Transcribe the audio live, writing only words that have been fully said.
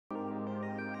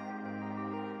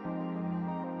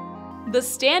The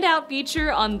standout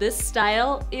feature on this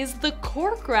style is the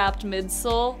cork-wrapped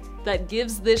midsole that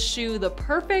gives this shoe the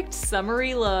perfect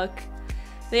summery look.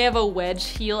 They have a wedge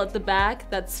heel at the back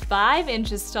that's 5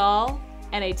 inches tall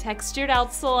and a textured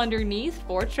outsole underneath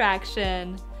for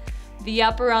traction. The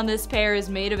upper on this pair is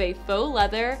made of a faux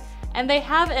leather, and they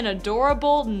have an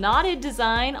adorable knotted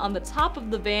design on the top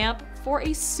of the vamp for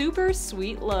a super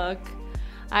sweet look.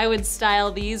 I would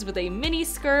style these with a mini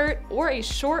skirt or a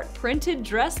short printed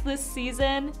dress this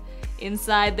season.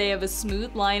 Inside they have a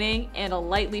smooth lining and a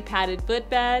lightly padded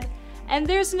footbed, and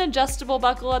there's an adjustable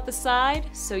buckle at the side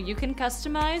so you can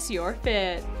customize your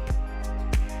fit.